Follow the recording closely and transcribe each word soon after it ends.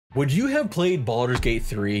Would you have played Baldur's Gate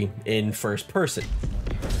 3 in first person?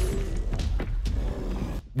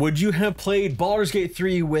 Would you have played Baldur's Gate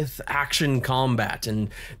 3 with action combat and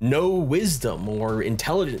no wisdom or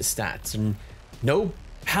intelligence stats and no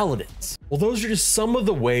paladins? Well, those are just some of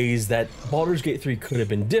the ways that Baldur's Gate 3 could have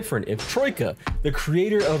been different if Troika, the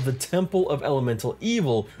creator of the Temple of Elemental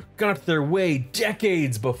Evil, got their way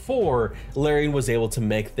decades before Larian was able to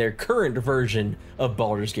make their current version of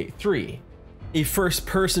Baldur's Gate 3. A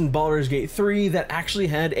first-person Baldur's Gate 3 that actually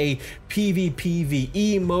had a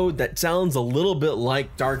PvPvE mode that sounds a little bit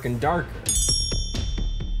like Dark and Darker.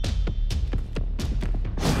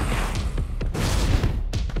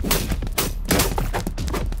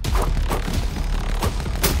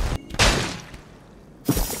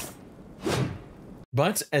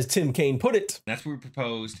 But as Tim Kaine put it, that's what we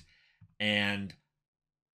proposed, and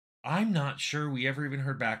I'm not sure we ever even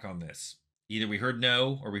heard back on this. Either we heard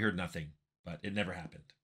no or we heard nothing, but it never happened.